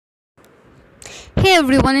Hey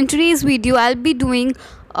everyone, in today's video I'll be doing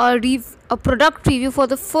a product review for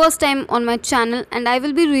the first time on my channel, and I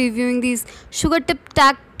will be reviewing these sugar tip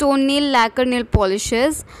tack toenail lacquer nail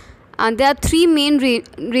polishes. And there are three main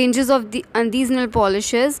ranges of these nail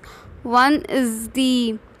polishes. One is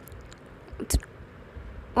the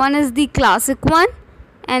classic one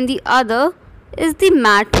and the other is the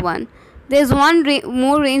matte one. There's one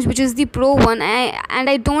more range which is the pro one, and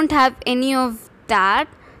I don't have any of that.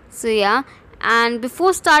 So yeah. And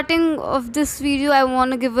before starting of this video, I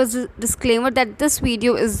want to give a disclaimer that this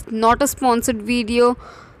video is not a sponsored video.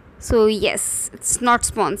 So yes, it's not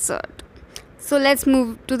sponsored. So let's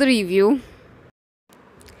move to the review.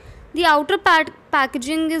 The outer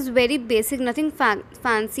packaging is very basic, nothing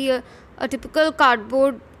fancy. A typical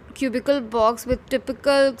cardboard cubicle box with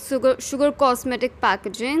typical sugar cosmetic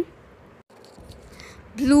packaging.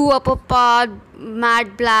 Blue upper part,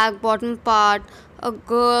 matte black bottom part, a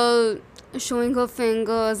girl showing her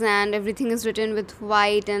fingers, and everything is written with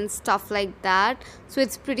white and stuff like that. So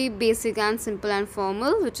it's pretty basic and simple and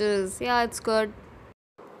formal, which is, yeah, it's good.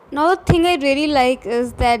 Now the thing I really like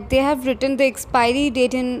is that they have written the expiry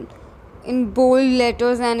date in bold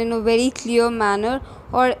letters and in a very clear manner,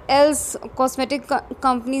 or else cosmetic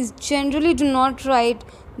companies generally do not write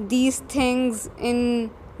these things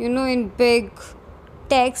in big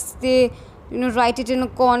text. They write it in a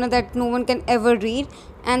corner that no one can ever read.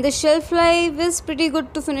 And the shelf life is pretty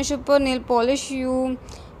good to finish up a nail polish. You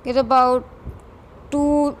get about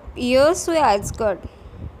 2 years, so yeah, it's good.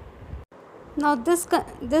 Now this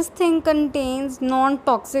thing contains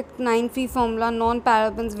non-toxic 9-free formula,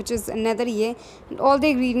 non-parabens, which is another year, and all the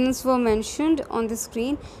ingredients were mentioned on the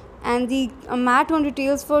screen. And the matte one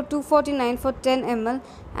retails for $249 for 10 ml,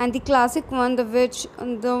 and the classic one,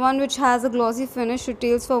 the one which has a glossy finish,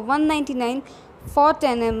 retails for $199 for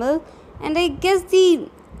 10 ml. And I guess the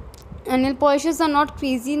nail polishes are not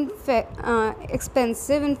crazy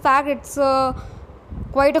expensive. In fact, it's a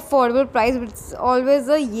quite affordable price, but it's always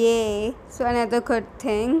a yay. So another good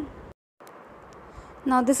thing.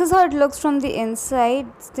 Now this is how it looks from the inside.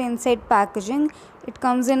 It's the inside packaging. It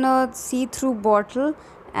comes in a see-through bottle,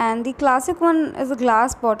 and the classic one is a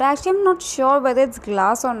glass bottle. Actually, I'm not sure whether it's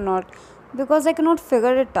glass or not, because I cannot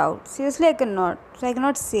figure it out. Seriously, I cannot. So I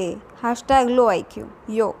cannot say. #low IQ.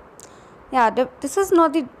 Yo. Yeah, this is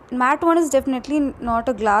not the matte one, is definitely not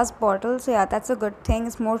a glass bottle. So yeah, that's a good thing.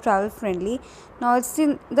 It's more travel friendly. Now it's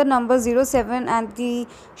in the number 07, and the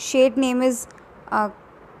shade name is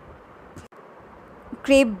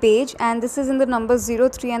crepe beige, and this is in the number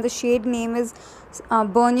 03, and the shade name is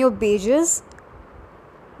burn your beiges.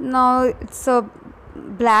 Now it's a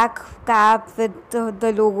black cap with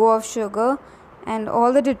the logo of sugar, and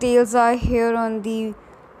all the details are here on the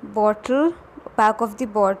bottle, back of the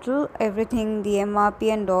bottle, everything, the MRP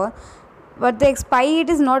and all, but the expiry date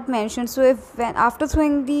is not mentioned. So if after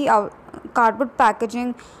throwing the cardboard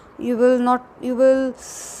packaging, you will not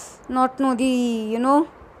know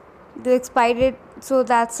the expiry date. So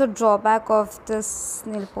that's a drawback of this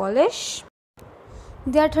nail polish.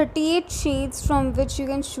 There are 38 shades from which you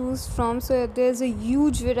can choose from, so there's a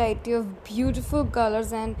huge variety of beautiful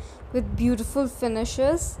colors and with beautiful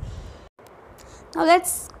finishes. Now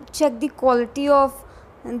let's check the quality of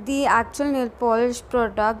the actual nail polish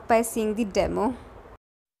product by seeing the demo.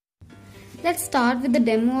 Let's start with the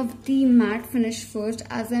demo of the matte finish first,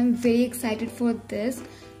 as I'm very excited for this,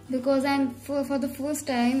 because for the first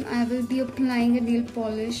time I will be applying a nail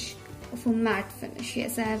polish of a matte finish.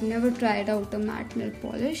 Yes, I have never tried out a matte nail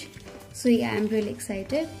polish, so yeah, I'm really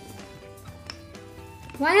excited.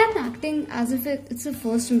 Why I'm acting as if it's a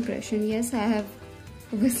first impression? Yes, I have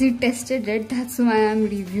obviously tested it, that's why I'm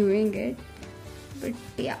reviewing it. But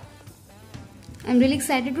yeah, I'm really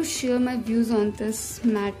excited to share my views on this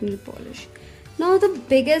matte nail polish. Now the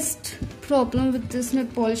biggest problem with this nail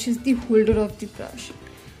polish is the holder of the brush.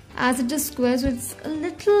 As it is square, so it's a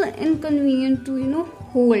little inconvenient to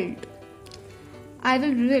hold. I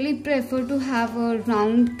will really prefer to have a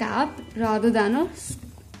round cap rather than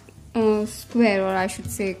a square, or I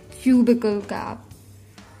should say cubicle cap.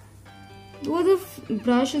 Though the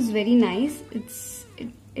brush is very nice,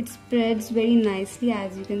 it spreads very nicely,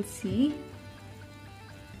 as you can see,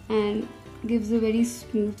 and gives a very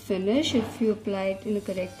smooth finish if you apply it in a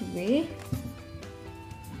correct way.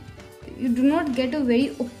 You do not get a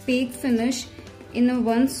very opaque finish in a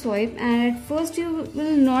one swipe, and at first it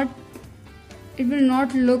will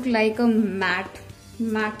not look like a matte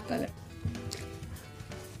color.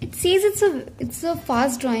 It says it's a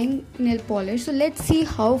fast drying nail polish, so let's see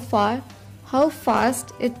how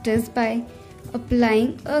fast it is by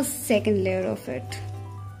applying a second layer of it.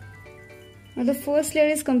 Now the first layer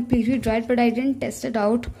is completely dried, but I didn't test it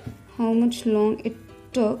out how much long it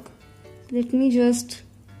took. Let me just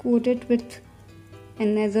coat it with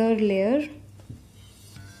another layer.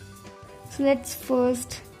 So let's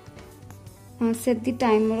first set the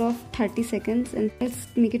timer of 30 seconds and let's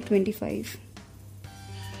make it 25.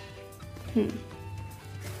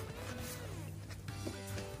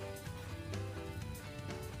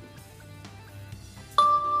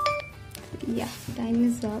 Yeah, time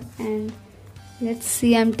is up, and let's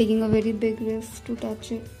see. I'm taking a very big risk to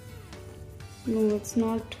touch it. No, it's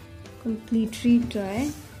not completely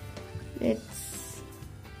dry. Let's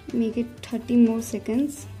make it 30 more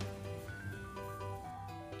seconds.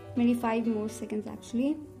 25 more seconds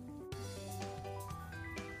actually.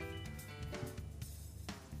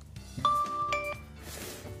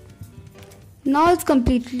 Now it's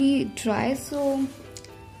completely dry, so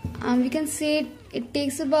we can say it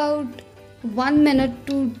takes about 1 minute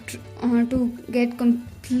to get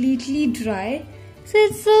completely dry.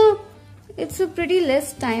 So it's a pretty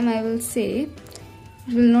less time, I will say.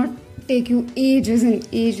 It will not take you ages and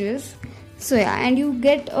ages. So yeah, and you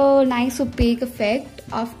get a nice opaque effect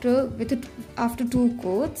after 2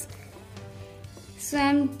 coats. So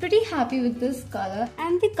I'm pretty happy with this color,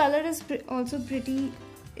 and the color is also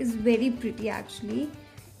very pretty actually.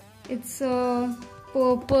 It's a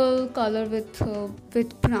purple color with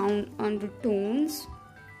brown undertones.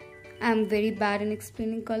 I'm very bad in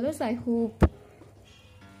explaining colors. I hope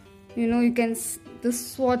the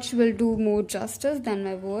swatch will do more justice than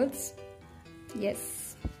my words.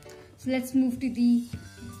 Yes. So let's move to the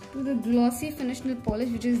glossy finish nail polish,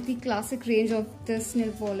 which is the classic range of this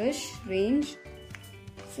nail polish range.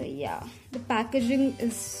 So yeah, the packaging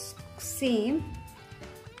is same.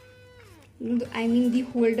 I mean the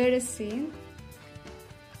holder is same.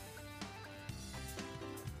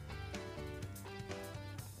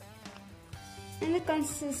 And the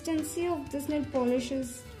consistency of this nail polish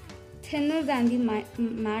is thinner than the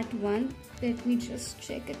matte one. Let me just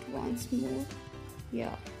check it once more.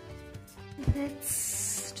 Yeah.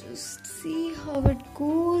 Let's just see how it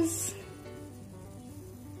goes.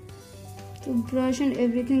 The brush and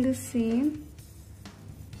everything is same.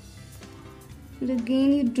 But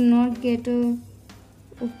again, you do not get a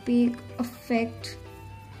opaque effect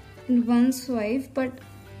in one swipe, but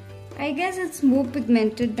I guess it's more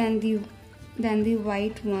pigmented than the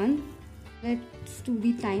white one. Let's do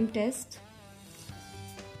the time test.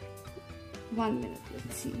 1 minute,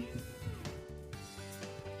 let's see.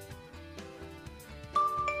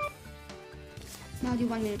 Now the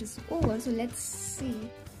 1 minute is over, so let's see.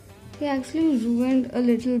 I actually ruined a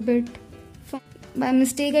little bit. By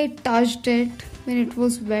mistake I touched it when it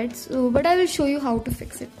was wet, but I will show you how to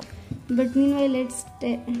fix it. But meanwhile, let's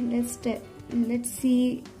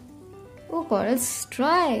see. Oh god, it's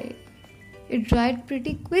dry. It dried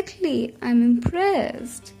pretty quickly. I'm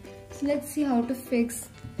impressed. So let's see how to fix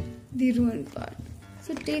the ruined part.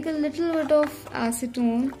 So take a little bit of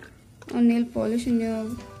acetone or nail polish in your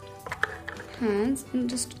hands and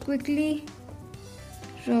just quickly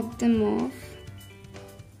rub them off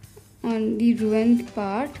on the ruined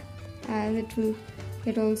part, and it will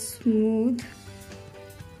get all smooth.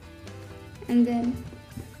 And then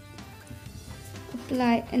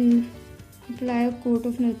apply a coat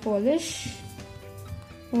of nail polish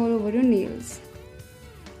all over your nails.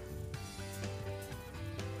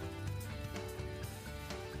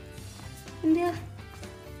 And yeah,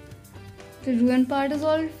 the ruined part is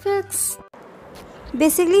all fixed.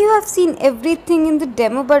 Basically, you have seen everything in the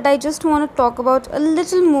demo, but I just want to talk about a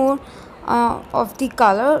little more of the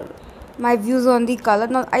color, my views on the color.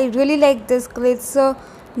 Now, I really like this color. It's a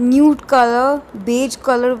nude color, beige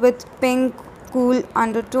color with pink cool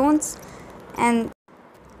undertones, and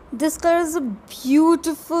this color is a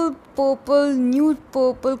beautiful purple, nude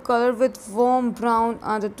purple color with warm brown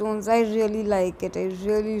undertones. I really like it. I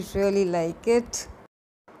really like it.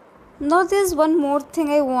 Now there's one more thing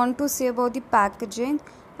I want to say about the packaging.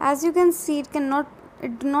 As you can see, it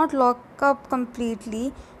do not lock up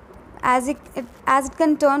completely, as it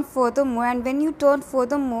can turn furthermore, and when you turn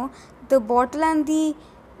furthermore, the bottle and the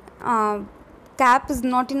cap is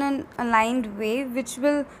not in an aligned way, which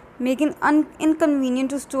will make it inconvenient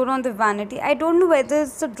to store on the vanity. I don't know whether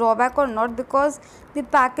it's a drawback or not, because the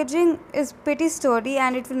packaging is pretty sturdy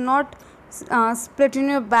and it will not split in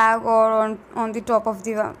your bag or on the top of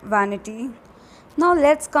the vanity. Now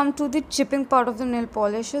let's come to the chipping part of the nail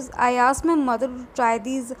polishes. I asked my mother to try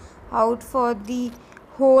these out for the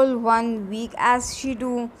whole 1 week, as she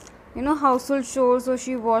do household chores, so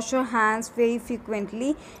she wash her hands very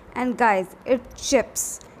frequently, and guys, it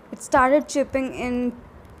chips. It started chipping in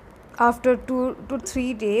after 2 to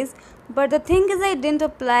 3 days, But the thing is, I didn't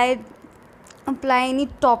apply any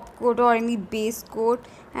top coat or any base coat,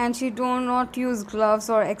 and she do not use gloves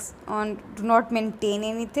or do not maintain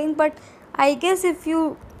anything. But I guess if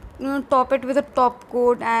you top it with a top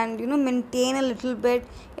coat and maintain a little bit,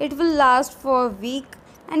 it will last for a week.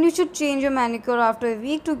 And you should change your manicure after a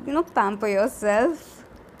week to pamper yourself.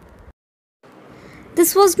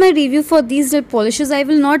 This was my review for these nail polishes. I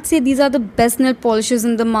will not say these are the best nail polishes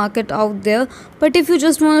in the market out there, but if you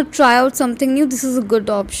just want to try out something new, this is a good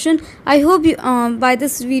option. I hope you by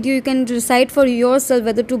this video you can decide for yourself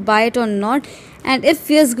whether to buy it or not. And if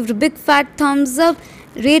yes, give it a big fat thumbs up,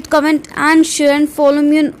 rate, comment and share, and follow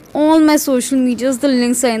me on all my social medias. The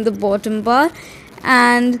links are in the bottom bar,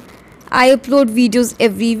 and I upload videos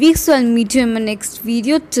every week, so I'll meet you in my next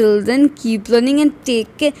video. Till then, keep learning and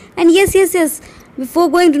take care. And yes, before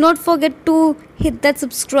going, do not forget to hit that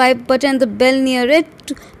subscribe button and the bell near it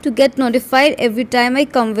to get notified every time I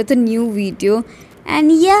come with a new video.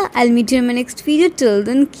 And yeah, I'll meet you in my next video. Till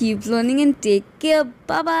then, keep learning and take care.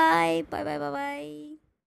 Bye bye.